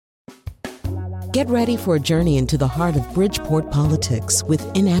Get ready for a journey into the heart of Bridgeport politics with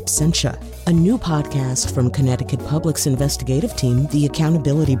In Absentia, a new podcast from Connecticut Public's investigative team, The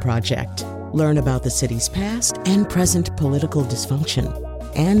Accountability Project. Learn about the city's past and present political dysfunction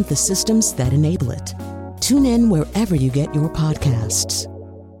and the systems that enable it. Tune in wherever you get your podcasts.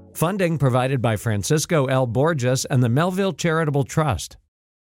 Funding provided by Francisco L. Borges and the Melville Charitable Trust.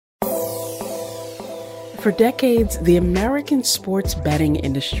 For decades, the American sports betting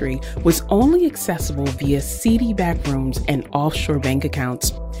industry was only accessible via seedy back rooms and offshore bank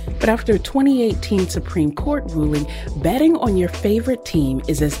accounts. But after a 2018 Supreme Court ruling, betting on your favorite team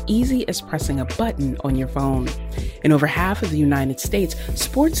is as easy as pressing a button on your phone. In over half of the United States,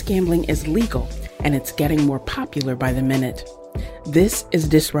 sports gambling is legal, and it's getting more popular by the minute. This is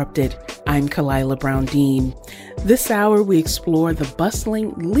Disrupted. I'm Kalila Brown-Dean. This hour, we explore the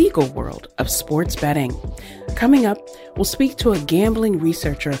bustling legal world of sports betting. Coming up, we'll speak to a gambling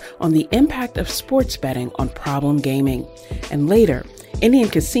researcher on the impact of sports betting on problem gaming. And later, Indian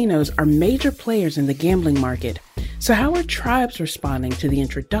casinos are major players in the gambling market. So how are tribes responding to the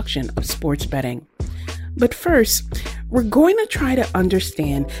introduction of sports betting? But first, we're going to try to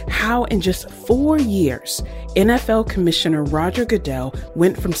understand how in just 4 years, NFL Commissioner Roger Goodell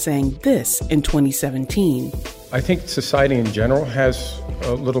went from saying this in 2017. I think society in general has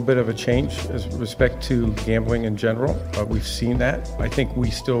a little bit of a change with respect to gambling in general. We've seen that. I think we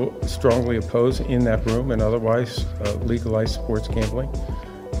still strongly oppose in that room and otherwise legalize sports gambling.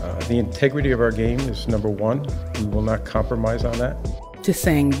 The integrity of our game is number one. We will not compromise on that. To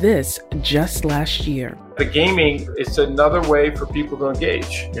saying this just last year. The gaming is another way for people to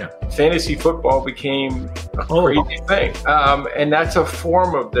engage. Yeah. Fantasy football became a crazy thing. And that's a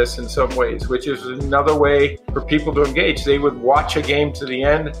form of this in some ways, which is another way for people to engage. They would watch a game to the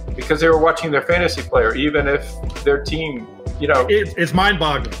end because they were watching their fantasy player, even if their team, It's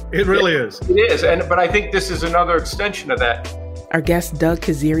mind-boggling. It really is. It is. But I think this is another extension of that. Our guest, Doug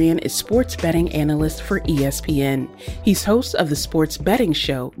Kazarian, is sports betting analyst for ESPN. He's host of the sports betting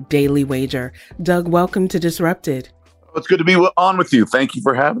show, Daily Wager. Doug, welcome to Disrupted. It's good to be on with you. Thank you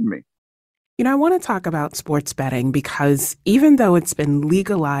for having me. I want to talk about sports betting because even though it's been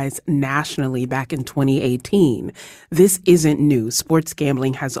legalized nationally back in 2018, this isn't new. Sports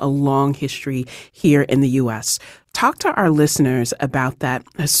gambling has a long history here in the U.S. Talk to our listeners about that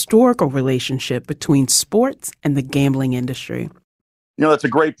historical relationship between sports and the gambling industry. That's a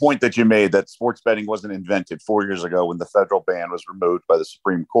great point that you made, that sports betting wasn't invented 4 years ago when the federal ban was removed by the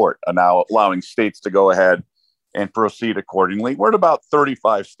Supreme Court, and now allowing states to go ahead and proceed accordingly. We're at about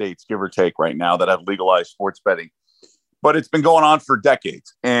 35 states, give or take, right now that have legalized sports betting. But it's been going on for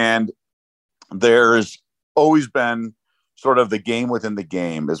decades. And there's always been sort of the game within the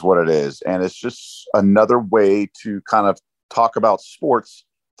game is what it is. And it's just another way to kind of talk about sports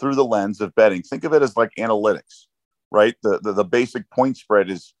through the lens of betting. Think of it as like analytics, right? The basic point spread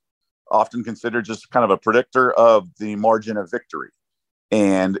is often considered just kind of a predictor of the margin of victory.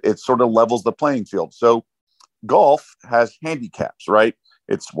 And it sort of levels the playing field. So golf has handicaps, right?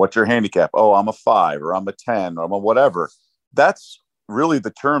 It's what's your handicap? Oh, I'm a 5 or I'm a 10 or I'm a whatever. That's really the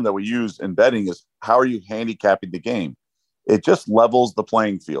term that we use in betting is how are you handicapping the game? It just levels the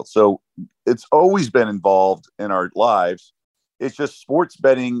playing field. So it's always been involved in our lives. It's just sports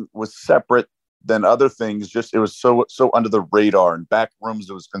betting was separate than other things. Just it was so under the radar, and back rooms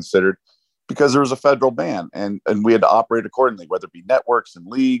it was considered because there was a federal ban and we had to operate accordingly, whether it be networks and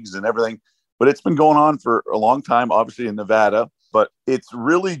leagues and everything. But it's been going on for a long time, obviously in Nevada, but it's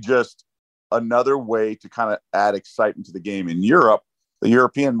really just another way to kind of add excitement to the game. In Europe, the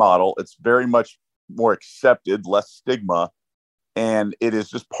European model, it's very much more accepted, less stigma, and it is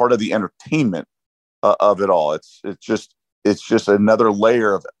just part of the entertainment of it all. It's just another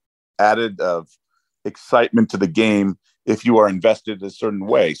layer of added of excitement to the game if you are invested a certain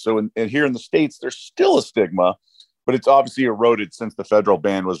way. So and here in the States, there's still a stigma, but it's obviously eroded since the federal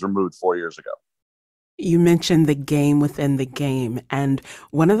ban was removed 4 years ago. You mentioned the game within the game, and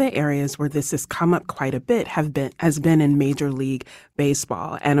one of the areas where this has come up quite a bit has been in Major League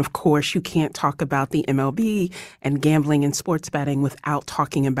Baseball. And of course, you can't talk about the MLB and gambling and sports betting without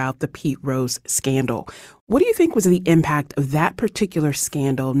talking about the Pete Rose scandal. What do you think was the impact of that particular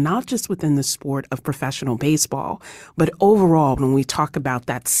scandal, not just within the sport of professional baseball, but overall when we talk about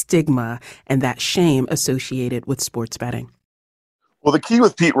that stigma and that shame associated with sports betting? Well, the key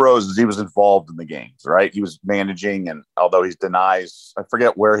with Pete Rose is he was involved in the games, right? He was managing, and although he denies, I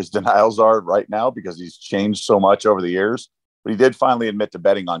forget where his denials are right now because he's changed so much over the years, but he did finally admit to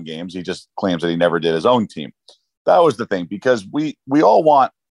betting on games. He just claims that he never did his own team. That was the thing, because we all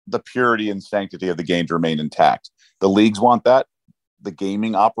want the purity and sanctity of the game to remain intact. The leagues want that. The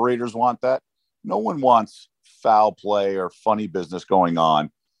gaming operators want that. no one wants foul play or funny business going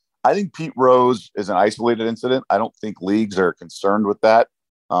on. I think Pete Rose is an isolated incident. I don't think leagues are concerned with that.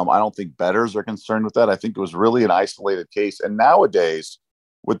 I don't think bettors are concerned with that. I think it was really an isolated case. And nowadays,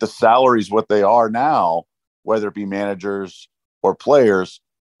 with the salaries what they are now, whether it be managers or players,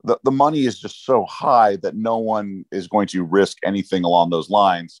 the money is just so high that no one is going to risk anything along those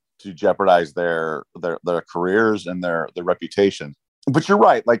lines to jeopardize their careers and their reputation. But you're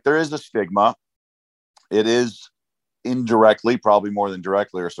right. Like, there is a stigma. It is indirectly, probably more than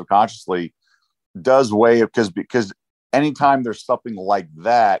directly or subconsciously, does weigh, because anytime there's something like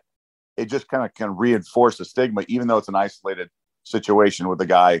that, it just kind of can reinforce the stigma, even though it's an isolated situation with a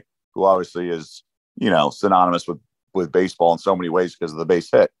guy who obviously is, synonymous with baseball in so many ways because of the base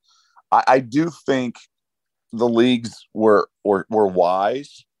hit. I do think the leagues were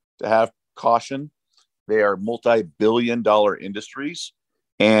wise to have caution. They are multi-billion-dollar industries.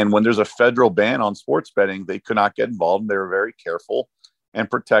 And when there's a federal ban on sports betting, they could not get involved. And they were very careful and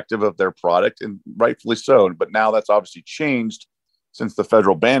protective of their product, and rightfully so. But now that's obviously changed since the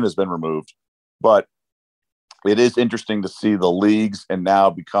federal ban has been removed. But it is interesting to see the leagues and now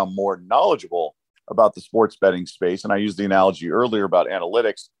become more knowledgeable about the sports betting space. And I used the analogy earlier about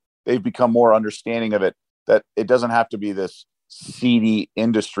analytics. They've become more understanding of it, that it doesn't have to be this seedy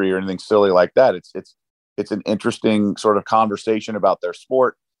industry or anything silly like that. It's an interesting sort of conversation about their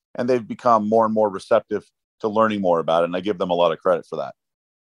sport, and they've become more and more receptive to learning more about it. And I give them a lot of credit for that.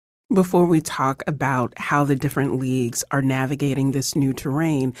 Before we talk about how the different leagues are navigating this new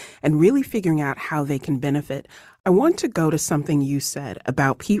terrain and really figuring out how they can benefit, I want to go to something you said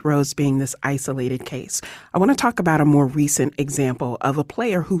about Pete Rose being this isolated case. I want to talk about a more recent example of a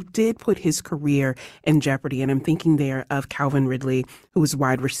player who did put his career in jeopardy. And I'm thinking there of Calvin Ridley, who was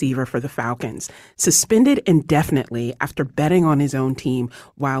wide receiver for the Falcons, suspended indefinitely after betting on his own team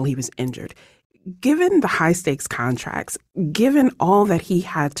while he was injured. Given the high stakes contracts, given all that he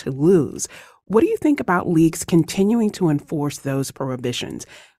had to lose, what do you think about leagues continuing to enforce those prohibitions?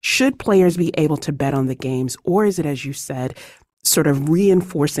 Should players be able to bet on the games, or is it, as you said, sort of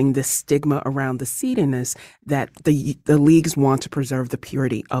reinforcing this stigma around the seediness that the leagues want to preserve the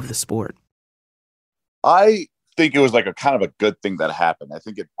purity of the sport? I think it was like a kind of a good thing that happened. I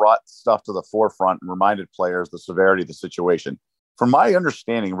think it brought stuff to the forefront and reminded players the severity of the situation. From my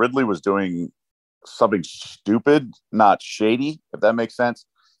understanding, Ridley was doing something stupid, not shady, if that makes sense.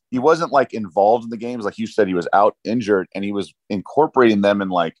 He wasn't like involved in the games. Like you said, he was out injured and he was incorporating them in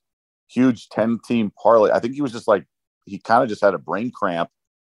like huge 10-team parlay. I think he was just like, he kind of just had a brain cramp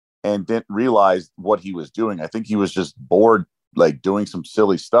and didn't realize what he was doing. I think he was just bored, like doing some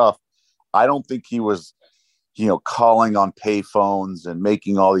silly stuff. I don't think he was, calling on pay phones and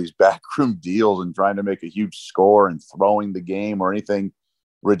making all these backroom deals and trying to make a huge score and throwing the game or anything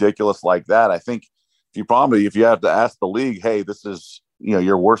ridiculous like that. I think if you have to ask the league, hey, this is,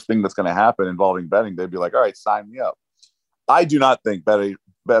 your worst thing that's going to happen involving betting, they'd be like, all right, sign me up. I do not think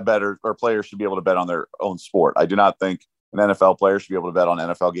bettors or players should be able to bet on their own sport. I do not think an NFL player should be able to bet on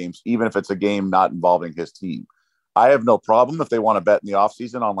NFL games, even if it's a game not involving his team. I have no problem if they want to bet in the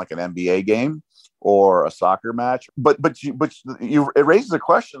offseason on like an NBA game or a soccer match. But it raises a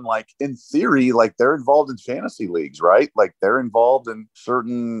question, like in theory, like they're involved in fantasy leagues, right? Like they're involved in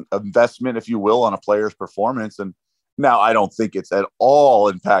certain investment, if you will, on a player's performance. And now I don't think it's at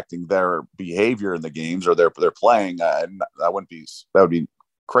all impacting their behavior in the games or their playing. That would be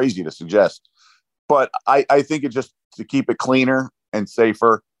crazy to suggest. But I think it just to keep it cleaner and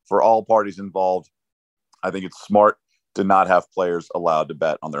safer for all parties involved. I think it's smart to not have players allowed to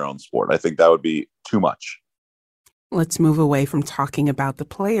bet on their own sport. I think that would be too much. Let's move away from talking about the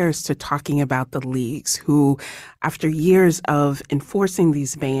players to talking about the leagues who, after years of enforcing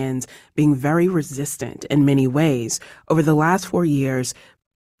these bans, being very resistant in many ways, over the last 4 years,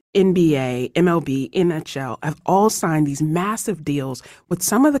 NBA, MLB, NHL have all signed these massive deals with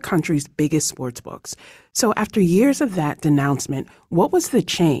some of the country's biggest sports books. So after years of that denouncement, what was the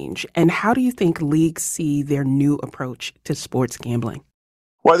change, and how do you think leagues see their new approach to sports gambling?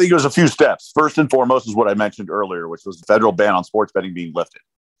 Well, I think it was a few steps. First and foremost is what I mentioned earlier, which was the federal ban on sports betting being lifted.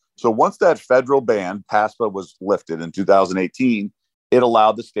 So once that federal ban, PASPA, was lifted in 2018, it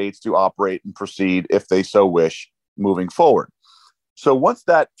allowed the states to operate and proceed, if they so wish, moving forward. So once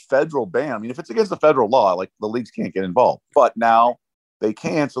that federal ban, if it's against the federal law, like the leagues can't get involved, but now they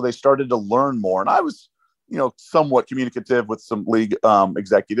can. So they started to learn more. And I was, somewhat communicative with some league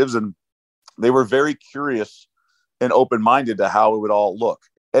executives, and they were very curious and open-minded to how it would all look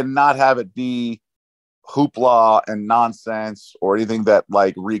and not have it be hoopla and nonsense or anything that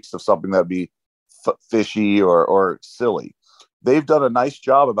like reeks of something that'd be fishy or silly. they've done a nice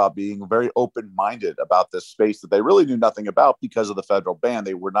job about being very open-minded about this space that they really knew nothing about because of the federal ban.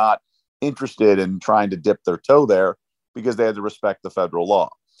 They were not interested in trying to dip their toe there because they had to respect the federal law.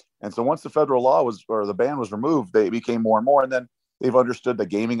 And so once the federal law or the ban was removed, they became more and more. And then they've understood that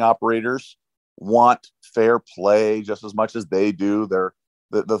gaming operators want fair play just as much as they do.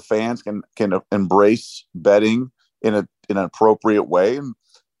 The fans can embrace betting in an appropriate way. And,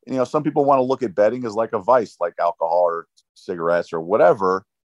 some people want to look at betting as like a vice, like alcohol or cigarettes or whatever.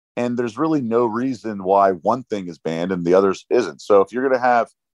 And there's really no reason why one thing is banned and the others isn't. So if you're going to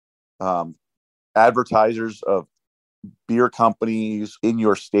have advertisers of beer companies in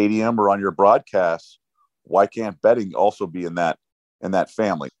your stadium or on your broadcast, why can't betting also be in that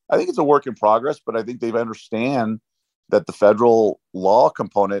family? I think it's a work in progress, but I think they understand that the federal law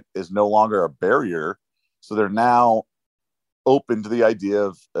component is no longer a barrier. So they're now open to the idea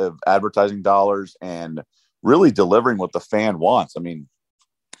of advertising dollars and really delivering what the fan wants. I mean,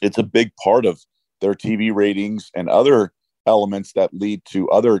 it's a big part of their TV ratings and other elements that lead to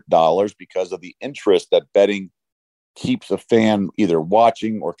other dollars because of the interest that betting keeps a fan either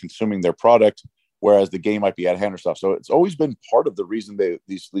watching or consuming their product, whereas the game might be out of hand or stuff. So it's always been part of the reason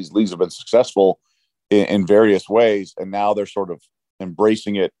these leagues have been successful in various ways. And now they're sort of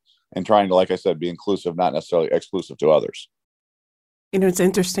embracing it and trying to, like I said, be inclusive, not necessarily exclusive to others. It's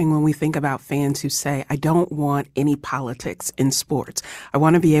interesting when we think about fans who say, I don't want any politics in sports. I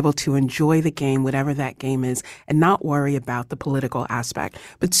want to be able to enjoy the game, whatever that game is, and not worry about the political aspect.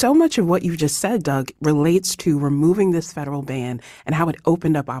 But so much of what you just said, Doug, relates to removing this federal ban and how it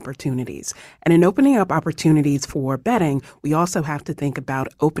opened up opportunities. And in opening up opportunities for betting, we also have to think about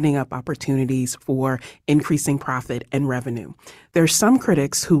opening up opportunities for increasing profit and revenue. There are some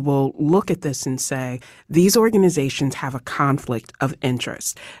critics who will look at this and say, these organizations have a conflict of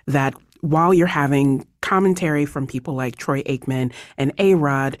interest, that while you're having commentary from people like Troy Aikman and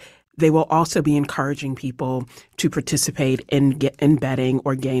A-Rod, they will also be encouraging people to participate in betting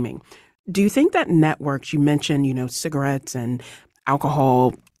or gaming. Do you think that networks, you mentioned, cigarettes and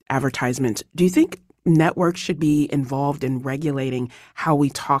alcohol advertisements, do you think networks should be involved in regulating how we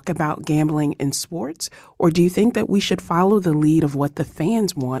talk about gambling in sports? Or do you think that we should follow the lead of what the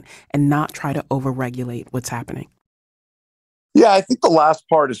fans want and not try to overregulate what's happening? Yeah, I think the last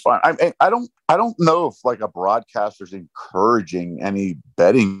part is fine. I don't know if like a broadcaster's encouraging any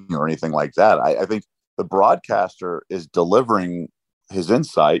betting or anything like that. I think the broadcaster is delivering his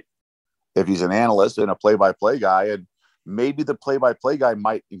insight if he's an analyst and a play-by-play guy, and maybe the play-by-play guy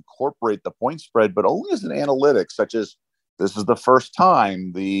might incorporate the point spread, but only as an analytic, such as this is the first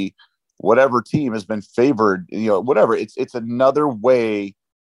time the whatever team has been favored, whatever. It's another way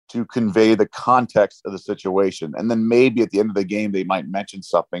to convey the context of the situation. And then maybe at the end of the game, they might mention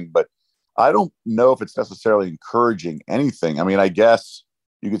something, but I don't know if it's necessarily encouraging anything. I mean, I guess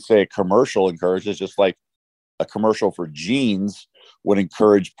you could say a commercial encourages, just like a commercial for jeans would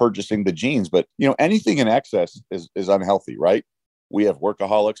encourage purchasing the jeans. But, anything in excess is unhealthy, right? We have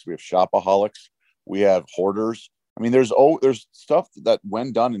workaholics, we have shopaholics, we have hoarders. I mean, there's stuff that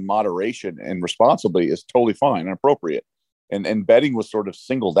when done in moderation and responsibly is totally fine and appropriate. And betting was sort of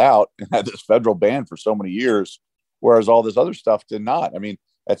singled out and had this federal ban for so many years, whereas all this other stuff did not. I mean,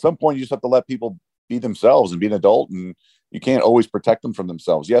 at some point you just have to let people be themselves and be an adult, and you can't always protect them from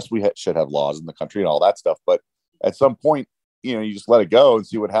themselves. Yes, we should have laws in the country and all that stuff, but at some point, you just let it go and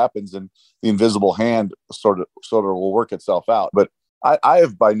see what happens, and the invisible hand sort of will work itself out. But I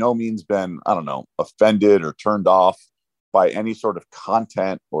have by no means been, offended or turned off by any sort of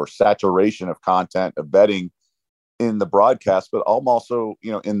content or saturation of content of betting in the broadcast, but I'm also,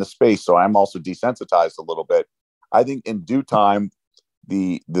 in the space. So I'm also desensitized a little bit. I think in due time,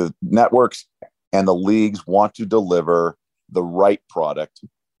 the networks and the leagues want to deliver the right product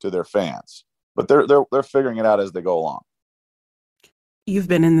to their fans, but they're figuring it out as they go along. You've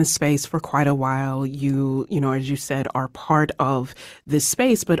been in this space for quite a while. You as you said, are part of this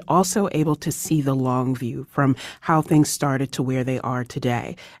space, but also able to see the long view from how things started to where they are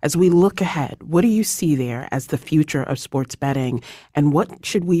today. As we look ahead, what do you see there as the future of sports betting, and what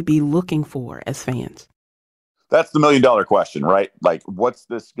should we be looking for as fans? That's the $1 million question, right? Like, what's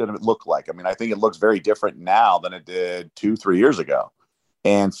this going to look like? I mean, I think it looks very different now than it did 2-3 years ago.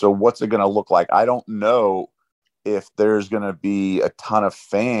 And so what's it going to look like? I don't know if there's going to be a ton of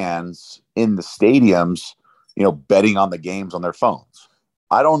fans in the stadiums, betting on the games on their phones.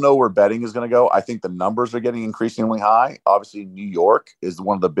 I don't know where betting is going to go. I think the numbers are getting increasingly high. Obviously, New York is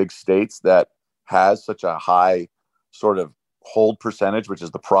one of the big states that has such a high sort of hold percentage, which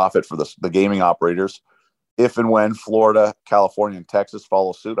is the profit for the gaming operators. If and when Florida, California, and Texas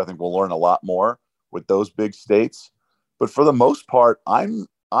follow suit, I think we'll learn a lot more with those big states. But for the most part, I'm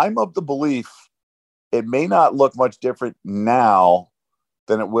of the belief it may not look much different now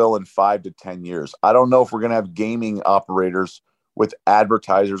than it will in 5 to 10 years. I don't know if we're going to have gaming operators with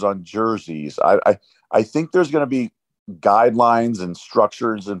advertisers on jerseys. I think there's going to be guidelines and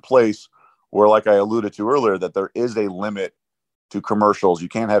structures in place where, like I alluded to earlier, that there is a limit to commercials. You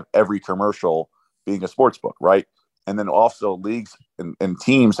can't have every commercial being a sports book, right? And then also leagues and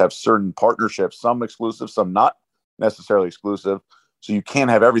teams have certain partnerships, some exclusive, some not necessarily exclusive. So you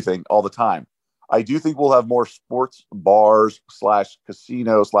can't have everything all the time. I do think we'll have more sports bars /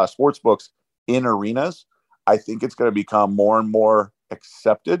 casinos / sports books in arenas. I think it's going to become more and more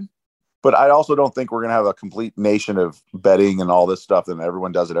accepted. But I also don't think we're going to have a complete nation of betting and all this stuff, and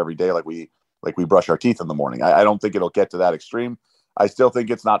everyone does it every day like we brush our teeth in the morning. I don't think it'll get to that extreme. I still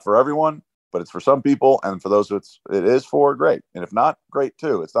think it's not for everyone, but it's for some people, and for those who it is for, great. And if not, great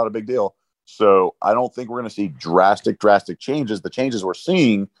too. It's not a big deal. So I don't think we're going to see drastic changes. The changes we're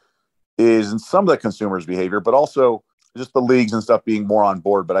seeing is in some of the consumers' behavior, but also just the leagues and stuff being more on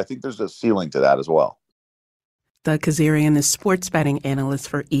board. But I think there's a ceiling to that as well. Doug Kezirian is sports betting analyst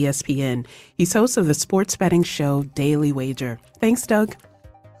for ESPN. He's host of the sports betting show Daily Wager. Thanks, Doug.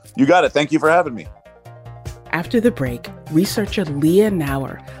 You got it. Thank you for having me. After the break, researcher Leah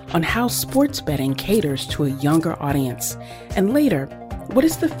Nauer on how sports betting caters to a younger audience. And later, what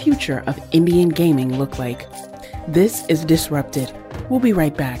does the future of Indian gaming look like? This is Disrupted. We'll be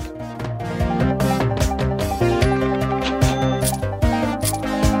right back.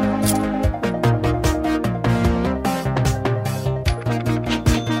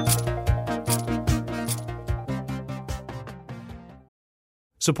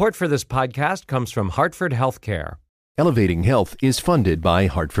 Support for this podcast comes from Hartford Healthcare. Elevating Health is funded by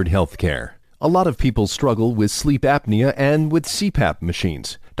Hartford Healthcare. A lot of people struggle with sleep apnea and with CPAP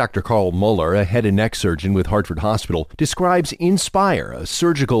machines. Dr. Carl Muller, a head and neck surgeon with Hartford Hospital, describes Inspire, a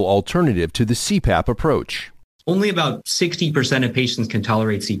surgical alternative to the CPAP approach. Only about 60% of patients can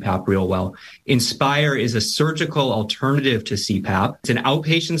tolerate CPAP real well. Inspire is a surgical alternative to CPAP. It's an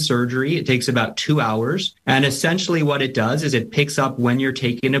outpatient surgery. It takes about 2 hours. And essentially what it does is it picks up when you're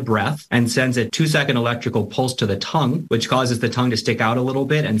taking a breath and sends a 2-second electrical pulse to the tongue, which causes the tongue to stick out a little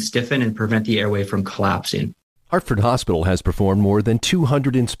bit and stiffen and prevent the airway from collapsing. Hartford Hospital has performed more than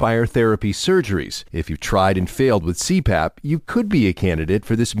 200 Inspire therapy surgeries. If you've tried and failed with CPAP, you could be a candidate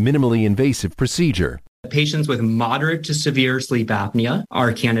for this minimally invasive procedure. Patients with moderate to severe sleep apnea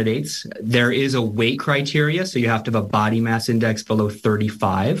are candidates. There is a weight criteria, so you have to have a body mass index below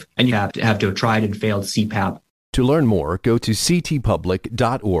 35, and you have to have tried and failed CPAP. To learn more, go to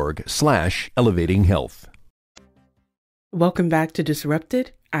ctpublic.org/elevatinghealth. Welcome back to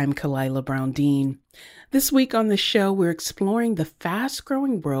Disrupted. I'm Kalila Brown-Dean. This week on the show, we're exploring the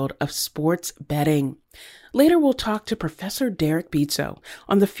fast-growing world of sports betting. Later, we'll talk to Professor Derek Bietzow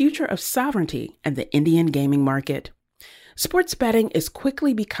on the future of sovereignty and the Indian gaming market. Sports betting is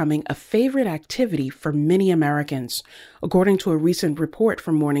quickly becoming a favorite activity for many Americans. According to a recent report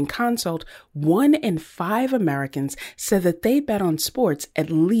from Morning Consult, 1 in 5 Americans said that they bet on sports at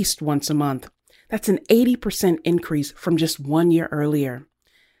least once a month. That's an 80% increase from just 1 year earlier.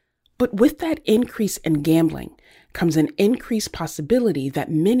 But with that increase in gambling comes an increased possibility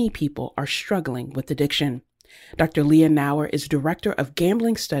that many people are struggling with addiction. Dr. Leah Nauer is Director of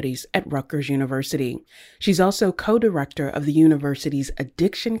Gambling Studies at Rutgers University. She's also co-director of the university's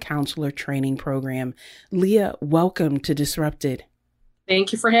Addiction Counselor Training Program. Leah, welcome to Disrupted.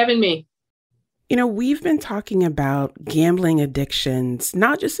 Thank you for having me. You know, we've been talking about gambling addictions,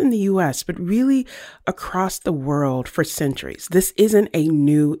 not just in the U.S., but really across the world for centuries. This isn't a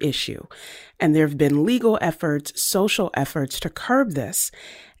new issue. And there have been legal efforts, social efforts to curb this.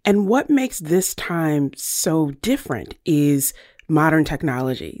 And what makes this time so different is modern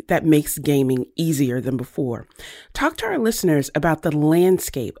technology that makes gaming easier than before. Talk to our listeners about the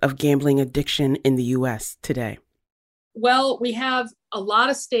landscape of gambling addiction in the U.S. today. Well, we have a lot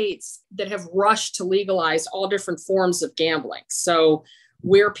of states that have rushed to legalize all different forms of gambling. So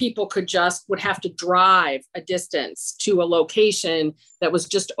where people would have to drive a distance to a location that was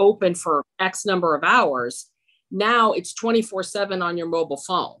just open for X number of hours, now it's 24/7 on your mobile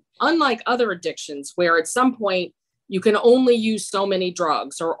phone. Unlike other addictions where at some point you can only use so many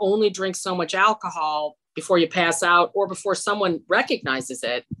drugs or only drink so much alcohol before you pass out or before someone recognizes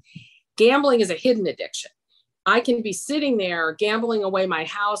it, gambling is a hidden addiction. I can be sitting there gambling away my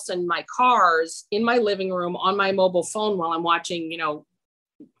house and my cars in my living room on my mobile phone while I'm watching,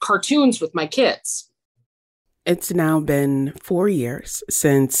 cartoons with my kids. It's now been 4 years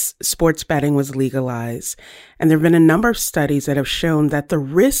since sports betting was legalized, and there have been a number of studies that have shown that the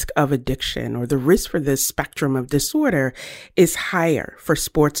risk of addiction or the risk for this spectrum of disorder is higher for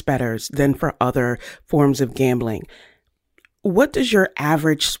sports bettors than for other forms of gambling. What does your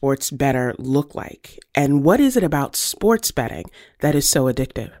average sports bettor look like, and what is it about sports betting that is so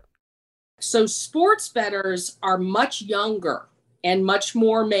addictive? So sports bettors are much younger and much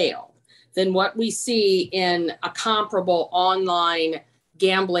more male than what we see in a comparable online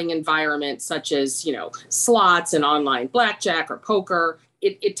gambling environment, such as, slots and online blackjack or poker.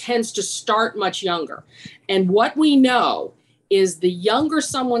 It tends to start much younger. And what we know is the younger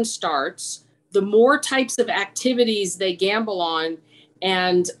someone starts, the more types of activities they gamble on,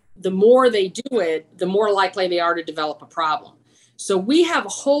 and the more they do it, the more likely they are to develop a problem. So we have a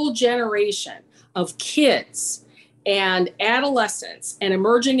whole generation of kids and adolescents and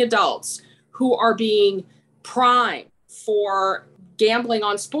emerging adults who are being primed for gambling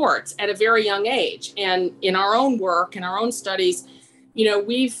on sports at a very young age. And in our own work, in our own studies,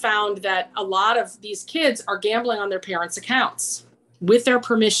 we've found that a lot of these kids are gambling on their parents' accounts with their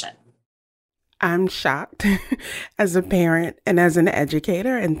permission. I'm shocked as a parent and as an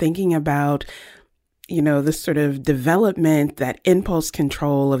educator and thinking about the sort of development, that impulse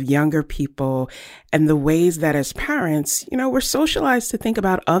control of younger people and the ways that as parents, we're socialized to think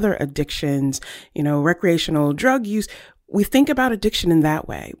about other addictions, recreational drug use. We think about addiction in that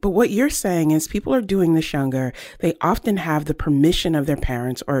way. But what you're saying is people are doing this younger. They often have the permission of their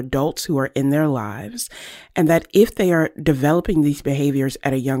parents or adults who are in their lives. And that if they are developing these behaviors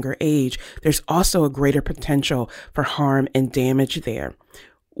at a younger age, there's also a greater potential for harm and damage there.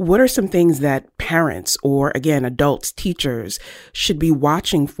 What are some things that parents or, again, adults, teachers should be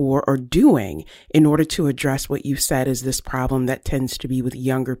watching for or doing in order to address what you said is this problem that tends to be with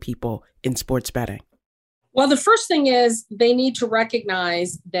younger people in sports betting? Well, the first thing is they need to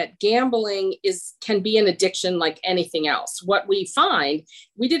recognize that gambling can be an addiction like anything else. What we find,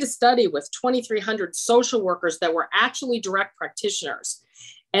 we did a study with 2,300 social workers that were actually direct practitioners.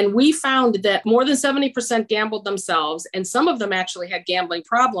 And we found that more than 70% gambled themselves, and some of them actually had gambling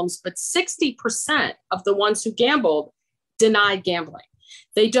problems, but 60% of the ones who gambled denied gambling.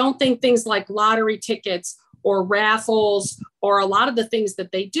 They don't think things like lottery tickets or raffles or a lot of the things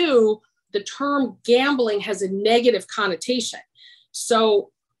that they do, the term gambling has a negative connotation.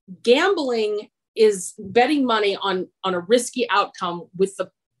 So gambling is betting money on a risky outcome with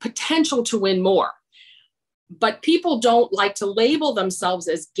the potential to win more. But people don't like to label themselves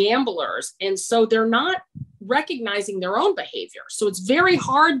as gamblers. And so they're not recognizing their own behavior. So it's very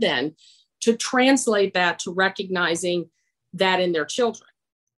hard then to translate that to recognizing that in their children.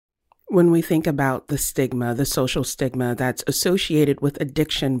 When we think about the stigma, the social stigma that's associated with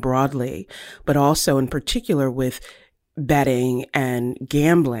addiction broadly, but also in particular with betting and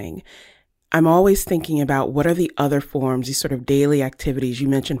gambling, I'm always thinking about what are the other forms, these sort of daily activities. You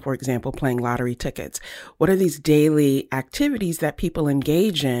mentioned, for example, playing lottery tickets. What are these daily activities that people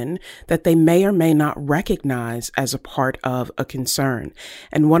engage in that they may or may not recognize as a part of a concern?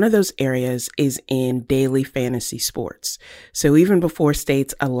 And one of those areas is in daily fantasy sports. So even before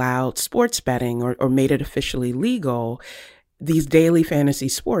states allowed sports betting or made it officially legal, these daily fantasy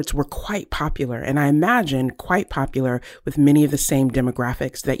sports were quite popular, and I imagine quite popular with many of the same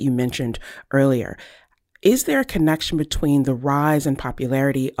demographics that you mentioned earlier. Is there a connection between the rise in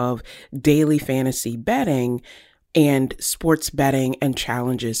popularity of daily fantasy betting and sports betting and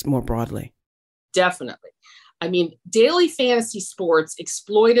challenges more broadly? Definitely. I mean, daily fantasy sports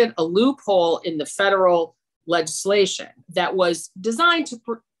exploited a loophole in the federal legislation that was designed to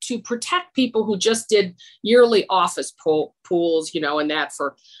protect people who just did yearly office pools, and that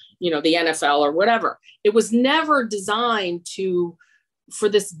for, the NFL or whatever. It was never designed for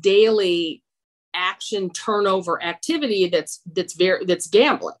this daily action turnover activity that's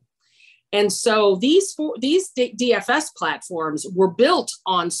gambling. And so these DFS platforms were built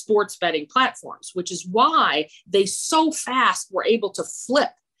on sports betting platforms, which is why they so fast were able to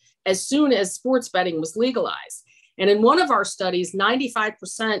flip as soon as sports betting was legalized. And in one of our studies,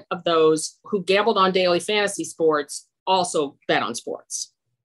 95% of those who gambled on daily fantasy sports also bet on sports.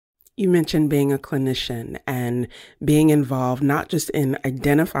 You mentioned being a clinician and being involved not just in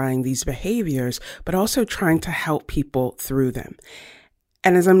identifying these behaviors, but also trying to help people through them.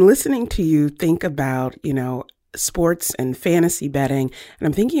 And as I'm listening to you think about, sports and fantasy betting, and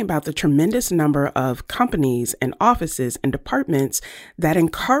I'm thinking about the tremendous number of companies and offices and departments that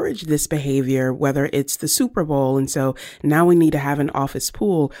encourage this behavior, whether it's the Super Bowl, and so now we need to have an office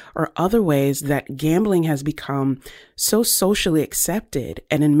pool, or other ways that gambling has become so socially accepted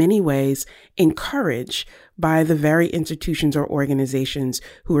and in many ways encouraged by the very institutions or organizations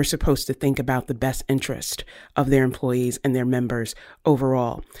who are supposed to think about the best interest of their employees and their members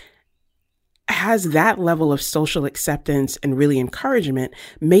overall. Has that level of social acceptance and really encouragement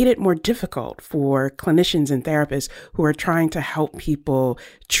made it more difficult for clinicians and therapists who are trying to help people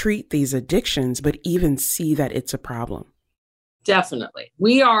treat these addictions, but even see that it's a problem? Definitely.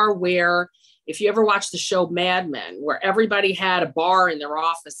 We are where, if you ever watch the show Mad Men, where everybody had a bar in their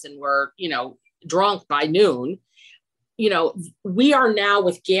office and were, drunk by noon, we are now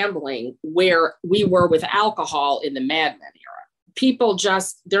with gambling where we were with alcohol in the Mad Men era. People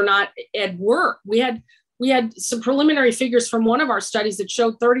they're not at work. We had some preliminary figures from one of our studies that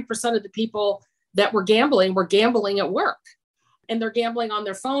showed 30% of the people that were gambling at work. And they're gambling on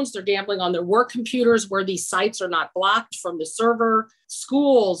their phones. They're gambling on their work computers where these sites are not blocked from the server.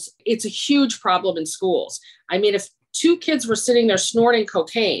 Schools, it's a huge problem in schools. I mean, if 2 kids were sitting there snorting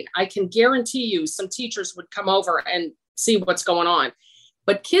cocaine, I can guarantee you some teachers would come over and see what's going on.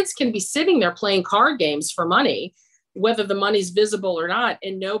 But kids can be sitting there playing card games for money, whether the money's visible or not,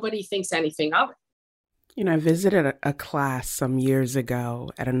 and nobody thinks anything of it. I visited a class some years ago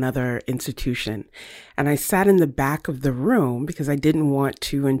at another institution, and I sat in the back of the room because I didn't want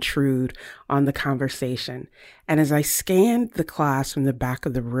to intrude on the conversation. And as I scanned the class from the back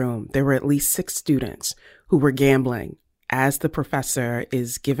of the room, there were at least 6 students who were gambling as the professor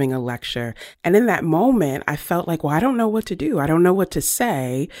is giving a lecture. And in that moment, I felt like, well, I don't know what to do. I don't know what to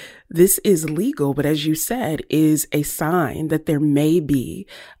say. This is legal, but as you said, is a sign that there may be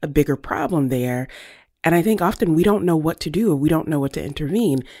a bigger problem there. And I think often we don't know what to do, or we don't know what to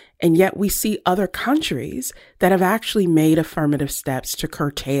intervene. And yet we see other countries that have actually made affirmative steps to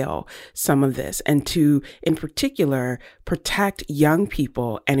curtail some of this and to, in particular, protect young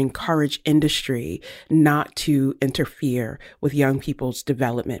people and encourage industry not to interfere with young people's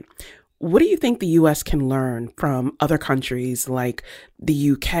development. What do you think the U.S. can learn from other countries like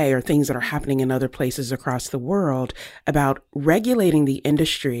the UK or things that are happening in other places across the world about regulating the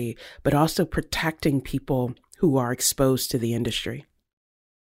industry, but also protecting people who are exposed to the industry?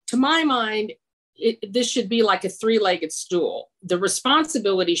 To my mind, this should be like a 3-legged stool. The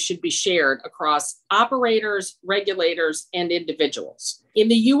responsibility should be shared across operators, regulators, and individuals. In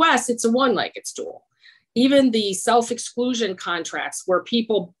the U.S., it's a 1-legged stool. Even the self-exclusion contracts where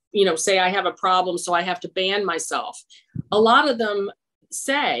people say I have a problem, so I have to ban myself. A lot of them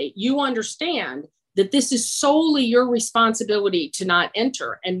say, you understand that this is solely your responsibility to not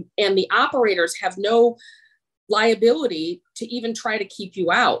enter. And the operators have no liability to even try to keep you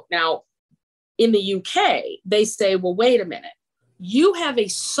out. Now, in the UK, they say, well, wait a minute. You have a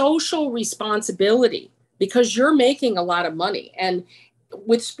social responsibility because you're making a lot of money. And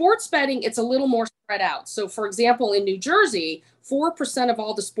with sports betting, it's a little more spread out. So, for example, in New Jersey, 4% of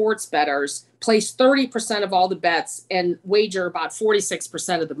all the sports bettors place 30% of all the bets and wager about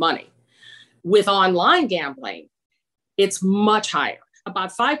 46% of the money. With online gambling, it's much higher.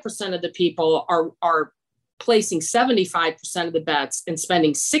 About 5% of the people are placing 75% of the bets and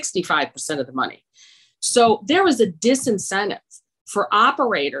spending 65% of the money. So there is a disincentive for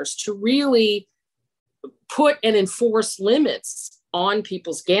operators to really put and enforce limits on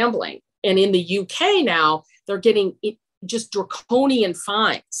people's gambling. And in the UK now, they're getting just draconian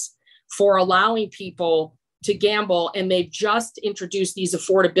fines for allowing people to gamble. And they've just introduced these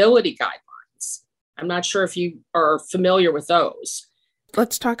affordability guidelines. I'm not sure if you are familiar with those.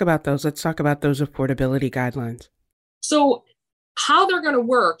 Let's talk about those. Let's talk about those affordability guidelines. So how they're going to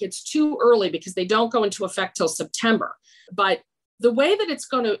work, it's too early because they don't go into effect till September. But the way that it's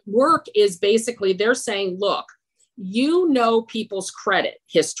going to work is basically they're saying, look, you know people's credit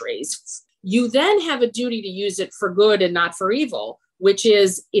histories. You then have a duty to use it for good and not for evil, which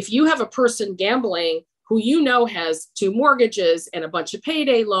is if you have a person gambling who you know has 2 mortgages and a bunch of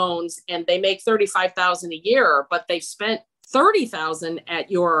payday loans and they make $35,000 a year, but they've spent $30,000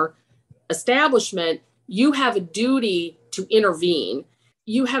 at your establishment, you have a duty to intervene.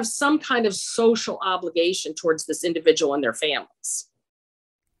 You have some kind of social obligation towards this individual and their families.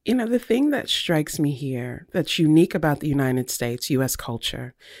 The thing that strikes me here that's unique about the United States, U.S.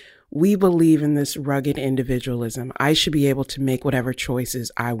 culture, we believe in this rugged individualism. I should be able to make whatever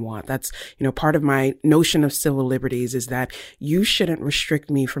choices I want. That's, part of my notion of civil liberties is that you shouldn't restrict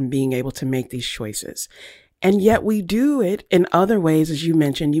me from being able to make these choices. And yet we do it in other ways, as you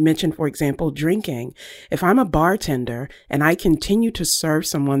mentioned. You mentioned, for example, drinking. If I'm a bartender and I continue to serve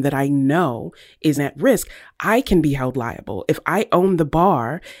someone that I know is at risk, I can be held liable. If I own the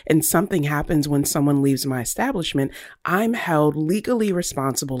bar and something happens when someone leaves my establishment, I'm held legally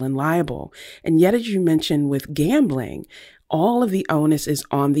responsible and liable. And yet, as you mentioned with gambling, all of the onus is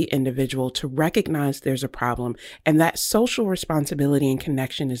on the individual to recognize there's a problem, and that social responsibility and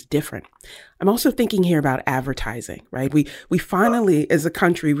connection is different. I'm also thinking here about advertising, right? We finally, as a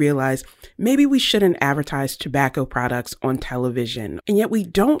country, realize maybe we shouldn't advertise tobacco products on television, and yet we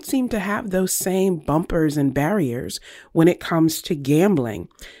don't seem to have those same bumpers and barriers when it comes to gambling.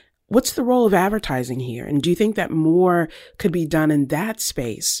 What's the role of advertising here? And do you think that more could be done in that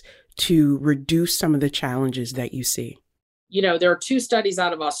space to reduce some of the challenges that you see? You know, there are 2 studies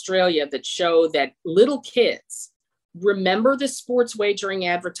out of Australia that show that little kids remember the sports wagering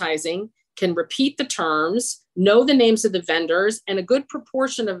advertising, can repeat the terms, know the names of the vendors, and a good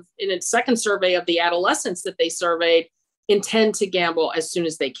proportion of, in a second survey of the adolescents that they surveyed, intend to gamble as soon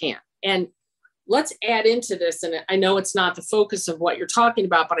as they can. And let's add into this, and I know it's not the focus of what you're talking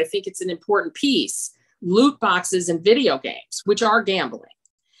about, but I think it's an important piece, loot boxes and video games, which are gambling.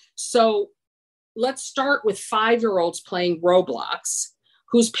 So let's start with 5-year-olds playing Roblox,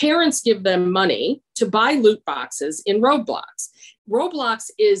 whose parents give them money to buy loot boxes in Roblox. Roblox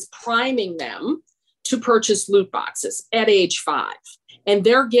is priming them to purchase loot boxes at age 5. And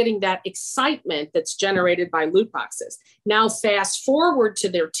they're getting that excitement that's generated by loot boxes. Now, fast forward to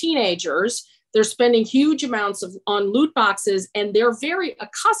their teenagers, they're spending huge amounts on loot boxes, and they're very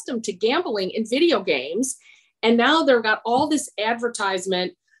accustomed to gambling in video games. And now they've got all this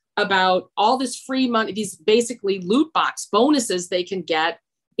advertisement about all this free money, these basically loot box bonuses they can get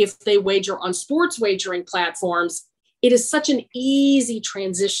if they wager on sports wagering platforms. It is such an easy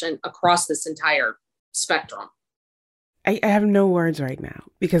transition across this entire spectrum. I have no words right now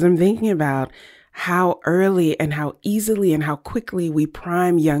because I'm thinking about how early and how easily and how quickly we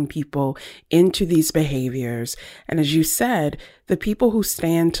prime young people into these behaviors. And as you said, the people who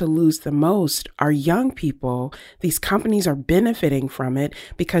stand to lose the most are young people. These companies are benefiting from it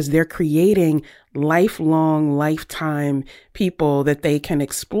because they're creating lifelong, lifetime people that they can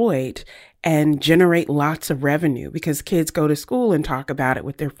exploit and generate lots of revenue because kids go to school and talk about it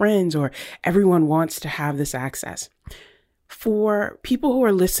with their friends, or everyone wants to have this access. For people who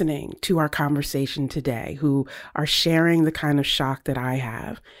are listening to our conversation today, who are sharing the kind of shock that I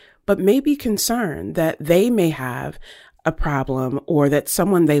have, but may be concerned that they may have a problem or that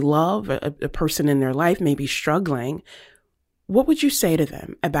someone they love, a person in their life, may be struggling, what would you say to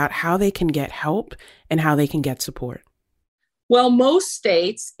them about how they can get help and how they can get support? Well, most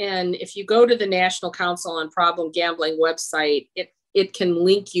states, and if you go to the National Council on Problem Gambling website, it can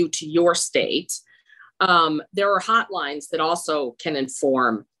link you to your state. There are hotlines that also can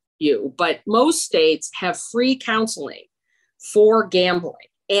inform you, but most states have free counseling for gambling.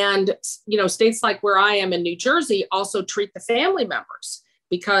 And, you know, states like where I am in New Jersey also treat the family members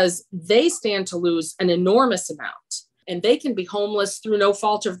because they stand to lose an enormous amount, and they can be homeless through no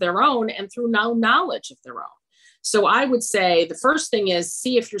fault of their own and through no knowledge of their own. So I would say the first thing is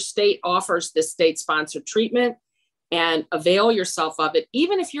see if your state offers this state-sponsored treatment and avail yourself of it,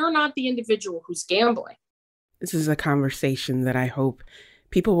 even if you're not the individual who's gambling. This is a conversation that I hope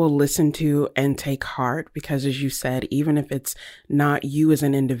people will listen to and take heart because, as you said, even if it's not you as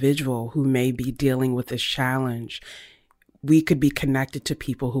an individual who may be dealing with this challenge, we could be connected to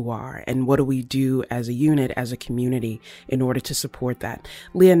people who are. And what do we do as a unit, as a community, in order to support that?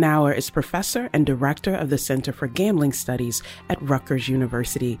 Leah Nauer is professor and director of the Center for Gambling Studies at Rutgers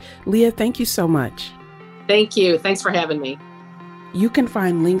University. Leah, thank you so much. Thank you. Thanks for having me. You can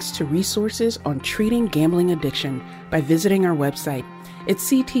find links to resources on treating gambling addiction by visiting our website at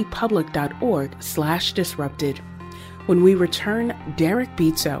ctpublic.org/disrupted. When we return, Derek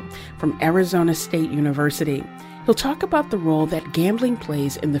Beetso from Arizona State University. He'll talk about the role that gambling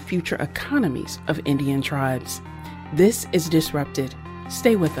plays in the future economies of Indian tribes. This is Disrupted.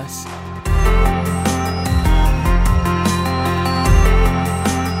 Stay with us.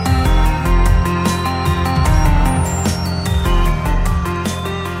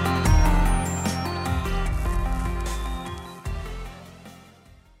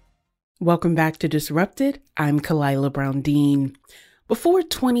 Welcome back to Disrupted. I'm Kalila Brown-Dean. Before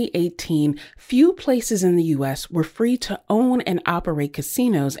 2018, few places in the U.S. were free to own and operate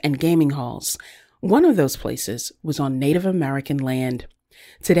casinos and gaming halls. One of those places was on Native American land.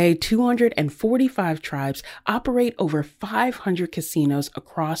 Today, 245 tribes operate over 500 casinos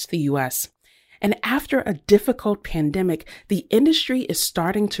across the U.S. And after a difficult pandemic, the industry is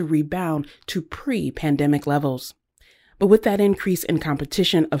starting to rebound to pre-pandemic levels. But with that increase in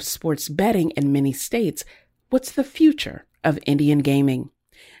competition of sports betting in many states, what's the future of Indian gaming?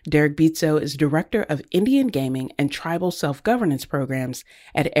 Derek Bietzow is Director of Indian Gaming and Tribal Self-Governance Programs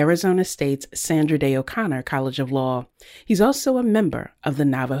at Arizona State's Sandra Day O'Connor College of Law. He's also a member of the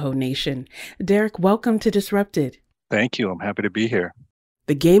Navajo Nation. Derek, welcome to Disrupted. Thank you. I'm happy to be here.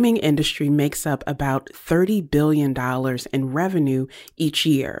 The gaming industry makes up about $30 billion in revenue each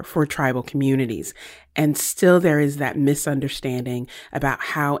year for tribal communities. And still there is that misunderstanding about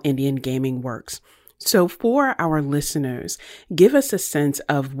how Indian gaming works. So for our listeners, give us a sense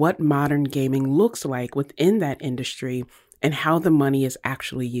of what modern gaming looks like within that industry and how the money is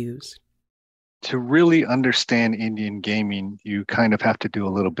actually used. To really understand Indian gaming, you kind of have to do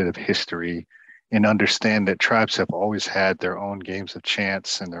a little bit of history and understand that tribes have always had their own games of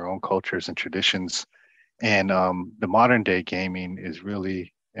chance and their own cultures and traditions. And the modern day gaming is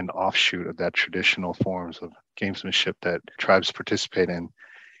really an offshoot of that traditional forms of gamesmanship that tribes participate in.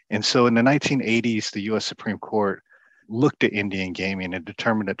 And so in the 1980s, the U.S. Supreme Court looked at Indian gaming and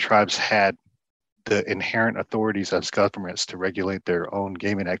determined that tribes had the inherent authorities as governments to regulate their own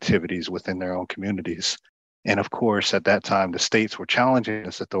gaming activities within their own communities. And of course, at that time, the states were challenging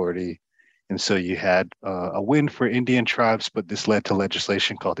this authority. And so you had a win for Indian tribes, but this led to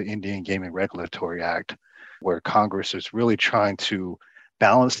legislation called the Indian Gaming Regulatory Act, where Congress is really trying to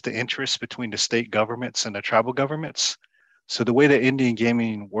balance the interests between the state governments and the tribal governments. So the way that Indian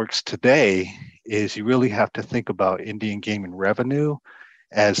gaming works today is you really have to think about Indian gaming revenue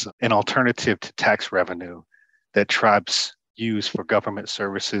as an alternative to tax revenue that tribes use for government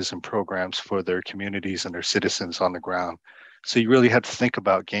services and programs for their communities and their citizens on the ground. So you really have to think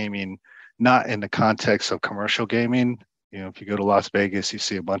about gaming not in the context of commercial gaming. You know, if you go to Las Vegas, you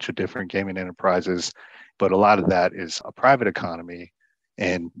see a bunch of different gaming enterprises, but a lot of that is a private economy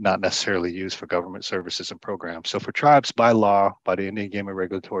and not necessarily used for government services and programs. So for tribes, by law, by the Indian Gaming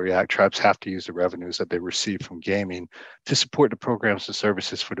Regulatory Act, tribes have to use the revenues that they receive from gaming to support the programs and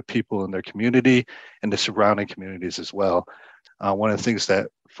services for the people in their community and the surrounding communities as well. One of the things that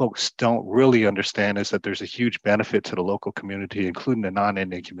folks don't really understand is that there's a huge benefit to the local community, including the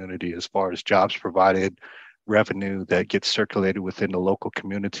non-Indian community, as far as jobs provided, revenue that gets circulated within the local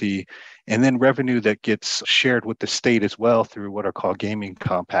community, and then revenue that gets shared with the state as well through what are called gaming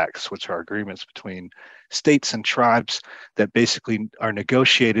compacts, which are agreements between states and tribes that basically are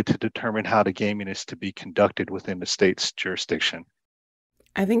negotiated to determine how the gaming is to be conducted within the state's jurisdiction.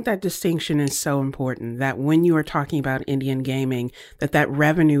 I think that distinction is so important, that when you are talking about Indian gaming, that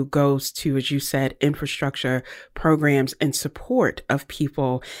revenue goes to, as you said, infrastructure, programs, and support of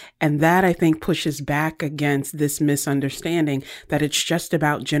people. And that, I think, pushes back against this misunderstanding that it's just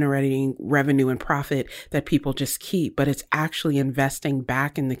about generating revenue and profit that people just keep, but it's actually investing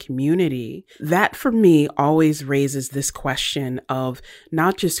back in the community. That, for me, always raises this question of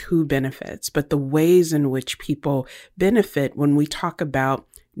not just who benefits, but the ways in which people benefit when we talk about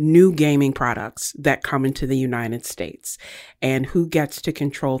new gaming products that come into the United States and who gets to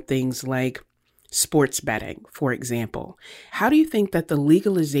control things like sports betting, for example. How do you think that the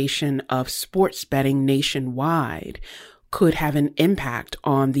legalization of sports betting nationwide could have an impact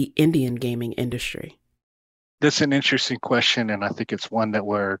on the Indian gaming industry? That's an interesting question, and I think it's one that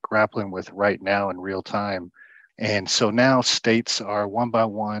we're grappling with right now in real time. And so now states are one by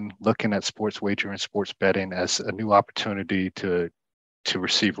one looking at sports wagering and sports betting as a new opportunity to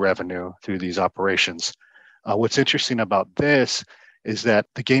receive revenue through these operations. What's interesting about this is that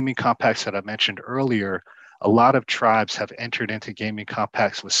the gaming compacts that I mentioned earlier, a lot of tribes have entered into gaming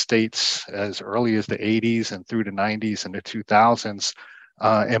compacts with states as early as the 80s and through the 90s and the 2000s.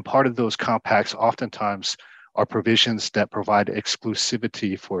 And part of those compacts oftentimes are provisions that provide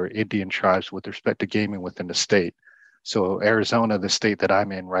exclusivity for Indian tribes with respect to gaming within the state. So Arizona, the state that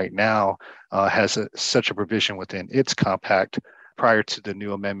I'm in right now, has such a provision within its compact prior to the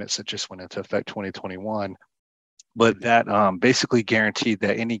new amendments that just went into effect 2021. But that basically guaranteed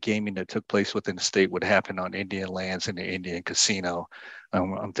that any gaming that took place within the state would happen on Indian lands in the Indian casino.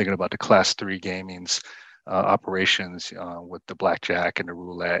 I'm thinking about the Class 3 gamings operations with the blackjack and the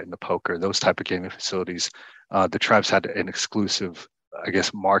roulette and the poker, those type of gaming facilities. The tribes had an exclusive,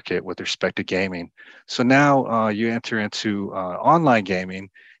 market with respect to gaming. So now you enter into online gaming,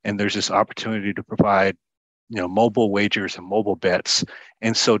 and there's this opportunity to provide mobile wagers and mobile bets.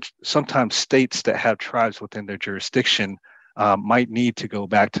 And so sometimes states that have tribes within their jurisdiction might need to go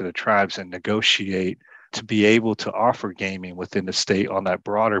back to the tribes and negotiate to be able to offer gaming within the state on that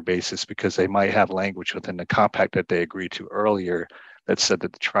broader basis, because they might have language within the compact that they agreed to earlier that said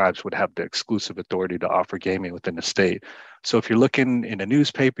that the tribes would have the exclusive authority to offer gaming within the state. So if you're looking in a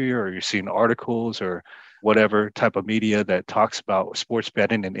newspaper or you're seeing articles or whatever type of media that talks about sports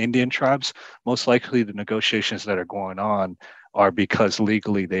betting in Indian tribes, most likely the negotiations that are going on are because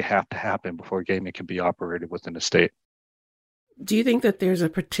legally they have to happen before gaming can be operated within the state. Do you think that there's a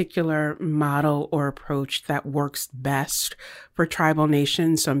particular model or approach that works best for tribal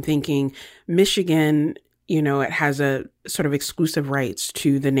nations? So I'm thinking Michigan, it has a sort of exclusive rights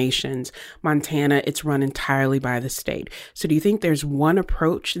to the nations. Montana, it's run entirely by the state. So do you think there's one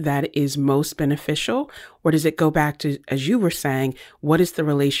approach that is most beneficial? Or does it go back to, as you were saying, what is the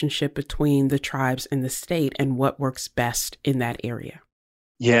relationship between the tribes and the state and what works best in that area?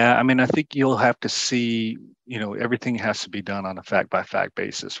 Yeah, I think you'll have to see, everything has to be done on a fact-by-fact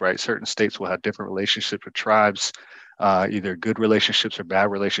basis, right? Certain states will have different relationships with tribes, either good relationships or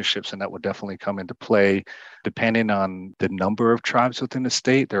bad relationships, and that will definitely come into play depending on the number of tribes within the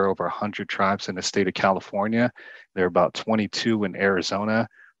state. There are over 100 tribes in the state of California. There are about 22 in Arizona.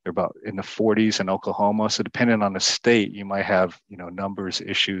 They're about in the 40s in Oklahoma. So depending on the state, you might have, numbers,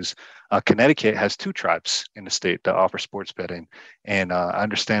 issues. Connecticut has 2 tribes in the state that offer sports betting. And I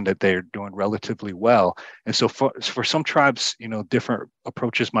understand that they're doing relatively well. And so for some tribes, different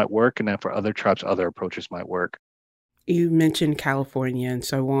approaches might work. And then for other tribes, other approaches might work. You mentioned California, and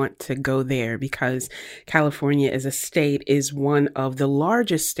so I want to go there because California as a state is one of the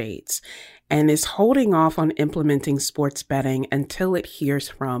largest states and is holding off on implementing sports betting until it hears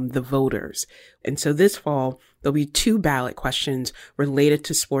from the voters. And so this fall, there'll be 2 ballot questions related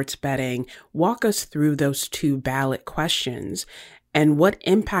to sports betting. Walk us through those 2 ballot questions and what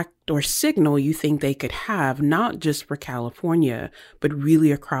impact or signal you think they could have, not just for California, but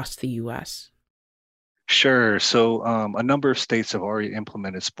really across the U.S. Sure. So a number of states have already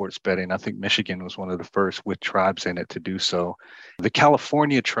implemented sports betting. I think Michigan was one of the first with tribes in it to do so. The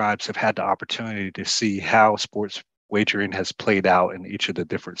California tribes have had the opportunity to see how sports wagering has played out in each of the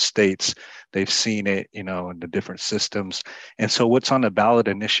different states. They've seen it, in the different systems. And so what's on the ballot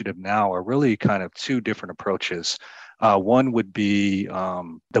initiative now are really kind of 2 different approaches. One would be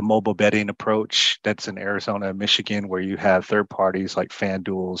the mobile betting approach that's in Arizona and Michigan, where you have third parties like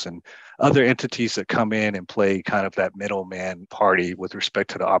FanDuel and other entities that come in and play kind of that middleman party with respect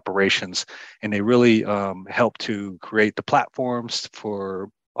to the operations. And they really help to create the platforms for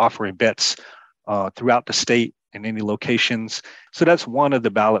offering bets throughout the state in any locations. So that's one of the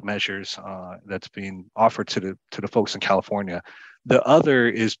ballot measures that's being offered to the folks in California. The other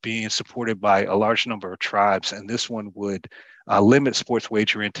is being supported by a large number of tribes, and this one would limit sports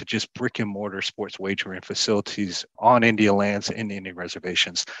wagering to just brick and mortar sports wagering facilities on Indian lands and Indian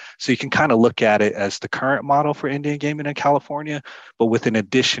reservations. So you can kind of look at it as the current model for Indian gaming in California, but with an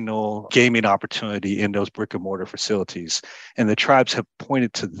additional gaming opportunity in those brick and mortar facilities. And the tribes have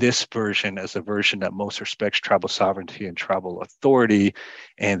pointed to this version as the version that most respects tribal sovereignty and tribal authority.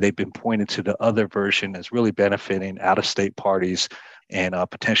 And they've been pointing to the other version as really benefiting out-of-state parties and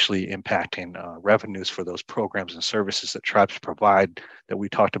potentially impacting revenues for those programs and services that tribes provide that we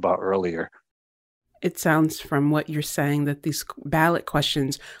talked about earlier. It sounds from what you're saying that these ballot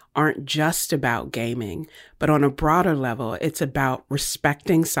questions aren't just about gaming, but on a broader level, it's about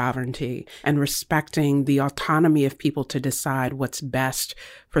respecting sovereignty and respecting the autonomy of people to decide what's best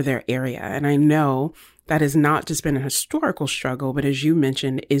for their area. And I know that has not just been a historical struggle, but as you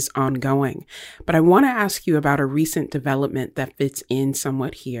mentioned, is ongoing. But I want to ask you about a recent development that fits in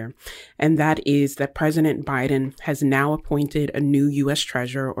somewhat here, and that is that President Biden has now appointed a new U.S.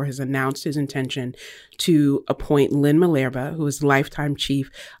 Treasurer, or has announced his intention to appoint Lynn Malerba, who is lifetime chief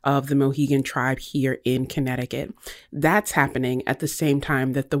of the Mohegan tribe here in Connecticut. That's happening at the same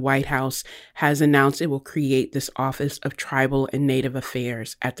time that the White House has announced it will create this Office of Tribal and Native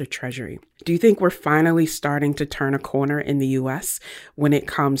Affairs at the Treasury. Do you think we're finally starting to turn a corner in the U.S. when it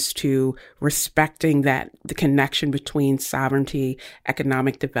comes to respecting the connection between sovereignty,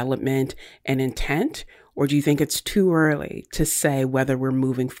 economic development, and intent? Or do you think it's too early to say whether we're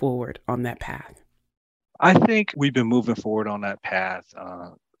moving forward on that path? I think we've been moving forward on that path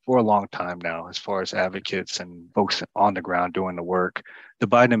for a long time now, as far as advocates and folks on the ground doing the work. The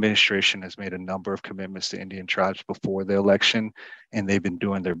Biden administration has made a number of commitments to Indian tribes before the election, and they've been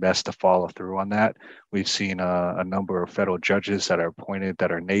doing their best to follow through on that. We've seen a number of federal judges that are appointed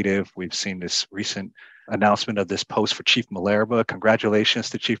that are Native. We've seen this recent announcement of this post for Chief Malerba. Congratulations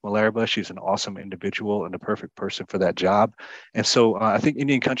to Chief Malerba. She's an awesome individual and the perfect person for that job. And so I think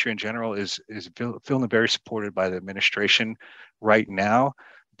Indian country in general is feeling very supported by the administration right now.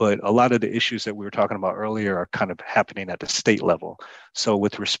 but a lot of the issues that we were talking about earlier are kind of happening at the state level. So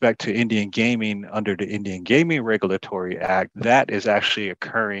with respect to Indian gaming under the Indian Gaming Regulatory Act, that is actually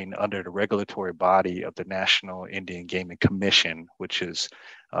occurring under the regulatory body of the National Indian Gaming Commission, which is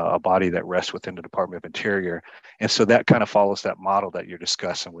a body that rests within the Department of Interior. And so that kind of follows that model that you're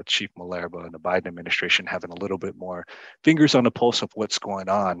discussing with Chief Malerba and the Biden administration having a little bit more fingers on the pulse of what's going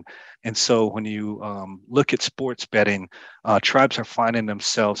on. And so when you look at sports betting, tribes are finding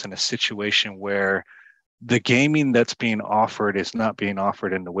themselves in a situation where the gaming that's being offered is not being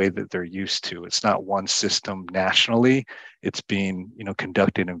offered in the way that they're used to. It's not one system nationally. It's being,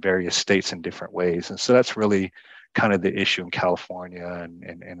 conducted in various states in different ways. And so that's really kind of the issue in California and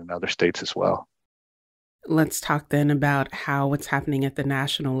in other states as well. Let's talk then about how what's happening at the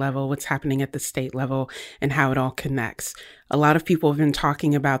national level, what's happening at the state level, and how it all connects. A lot of people have been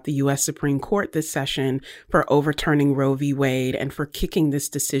talking about the U.S. Supreme Court this session for overturning Roe v. Wade and for kicking this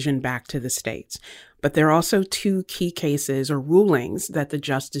decision back to the states. But there are also two key cases or rulings that the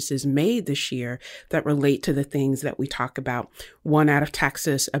justices made this year that relate to the things that we talk about. One out of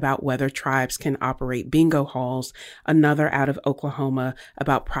Texas about whether tribes can operate bingo halls, another out of Oklahoma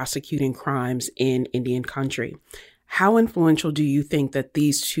about prosecuting crimes in Indian country. How influential do you think that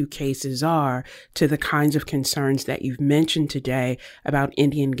these two cases are to the kinds of concerns that you've mentioned today about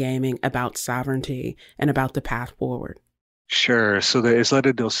Indian gaming, about sovereignty, and about the path forward? Sure. So the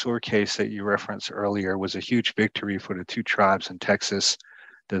Isleta del Sur case that you referenced earlier was a huge victory for the two tribes in Texas,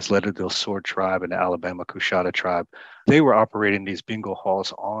 the Isleta del Sur tribe and the Alabama Coushatta tribe. They were operating these bingo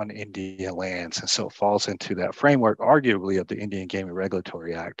halls on Indian lands. And so it falls into that framework, arguably, of the Indian Gaming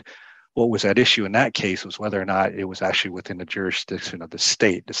Regulatory Act. What was at issue in that case was whether or not it was actually within the jurisdiction of the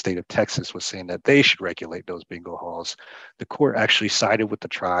state. The state of Texas was saying that they should regulate those bingo halls. The court actually sided with the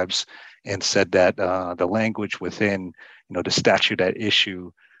tribes and said that the language within the statute at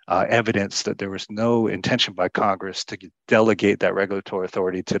issue evidence that there was no intention by Congress to delegate that regulatory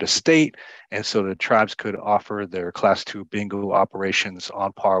authority to the state. And so the tribes could offer their Class II bingo operations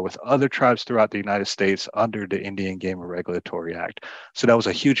on par with other tribes throughout the United States under the Indian Gaming Regulatory Act. So that was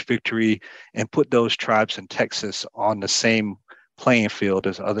a huge victory and put those tribes in Texas on the same playing field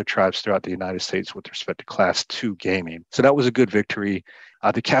as other tribes throughout the United States with respect to Class II gaming. So that was a good victory.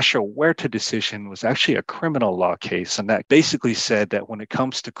 The Castro Huerta decision was actually a criminal law case, and that basically said that when it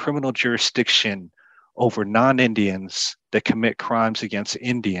comes to criminal jurisdiction over non-Indians that commit crimes against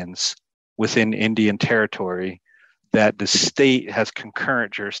Indians within Indian territory, that the state has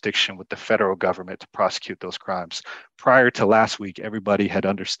concurrent jurisdiction with the federal government to prosecute those crimes. Prior to last week, everybody had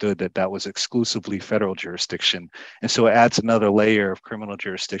understood that that was exclusively federal jurisdiction. And so it adds another layer of criminal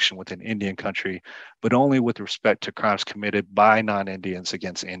jurisdiction within Indian country, but only with respect to crimes committed by non-Indians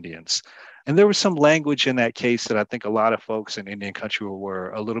against Indians. And there was some language in that case that I think a lot of folks in Indian country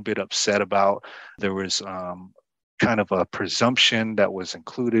were a little bit upset about. There was kind of a presumption that was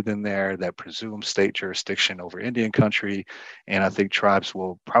included in there that presumes state jurisdiction over Indian country. And I think tribes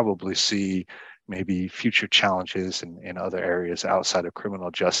will probably see maybe future challenges in other areas outside of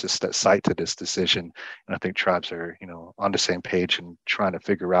criminal justice that cite to this decision. And I think tribes are, on the same page and trying to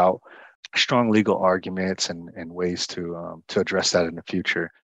figure out strong legal arguments and ways to address that in the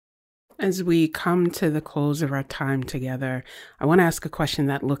future. As we come to the close of our time together, I want to ask a question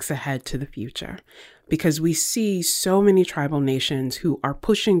that looks ahead to the future, because we see so many tribal nations who are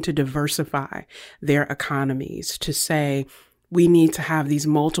pushing to diversify their economies, to say we need to have these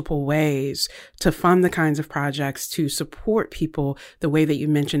multiple ways to fund the kinds of projects to support people the way that you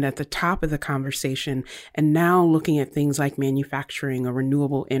mentioned at the top of the conversation, and now looking at things like manufacturing or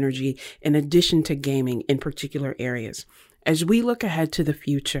renewable energy in addition to gaming in particular areas. As we look ahead to the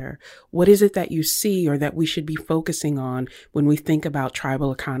future, what is it that you see or that we should be focusing on when we think about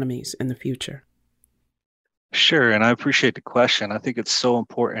tribal economies in the future? Sure, and I appreciate the question. I think it's so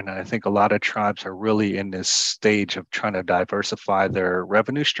important, and I think a lot of tribes are really in this stage of trying to diversify their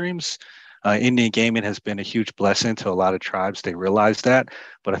revenue streams. Indian gaming has been a huge blessing to a lot of tribes. They realize that,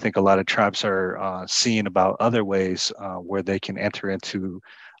 but I think a lot of tribes are seeing about other ways where they can enter into.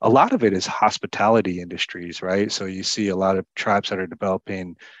 A lot of it is hospitality industries, right? So you see a lot of tribes that are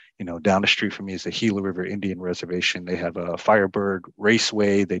developing, down the street from me is the Gila River Indian Reservation. They have a Firebird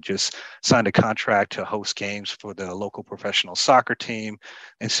Raceway. They just signed a contract to host games for the local professional soccer team.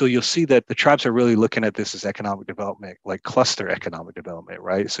 And so you'll see that the tribes are really looking at this as economic development, like cluster economic development,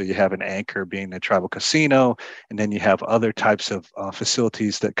 right? So you have an anchor being the tribal casino, and then you have other types of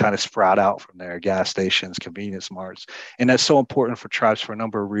facilities that kind of sprout out from there, gas stations, convenience marts. And that's so important for tribes for a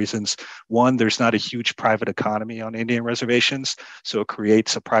number of reasons. One, there's not a huge private economy on Indian reservations, so it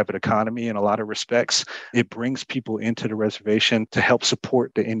creates a private private economy in a lot of respects. It brings people into the reservation to help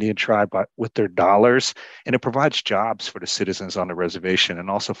support the Indian tribe with their dollars, and it provides jobs for the citizens on the reservation and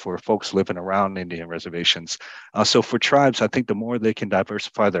also for folks living around Indian reservations. So for tribes, I think the more they can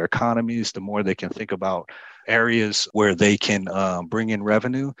diversify their economies, the more they can think about areas where they can bring in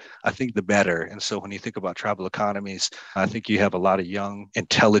revenue, I think the better. And so when you think about tribal economies, I think you have a lot of young,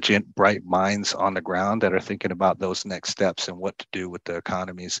 intelligent, bright minds on the ground that are thinking about those next steps and what to do with the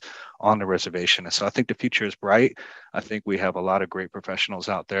economies on the reservation. And so I think the future is bright. I think we have a lot of great professionals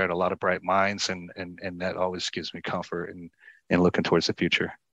out there and a lot of bright minds, and that always gives me comfort in looking towards the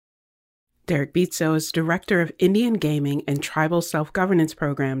future. Derek Bietzow is Director of Indian Gaming and Tribal Self-Governance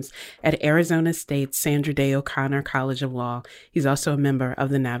Programs at Arizona State's Sandra Day O'Connor College of Law. He's also a member of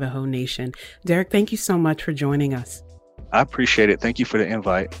the Navajo Nation. Derek, thank you so much for joining us. I appreciate it. Thank you for the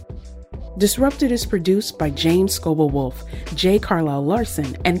invite. Disrupted is produced by James Scoble-Wolf, J. Carlisle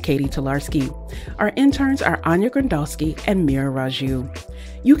Larson, and Katie Tolarski. Our interns are Anya Grandowski and Mira Raju.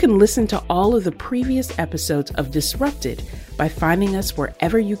 You can listen to all of the previous episodes of Disrupted by finding us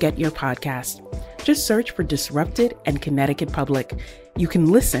wherever you get your podcast. Just search for Disrupted and Connecticut Public. You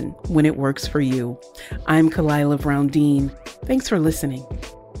can listen when it works for you. I'm Kalila Brown-Dean. Thanks for listening.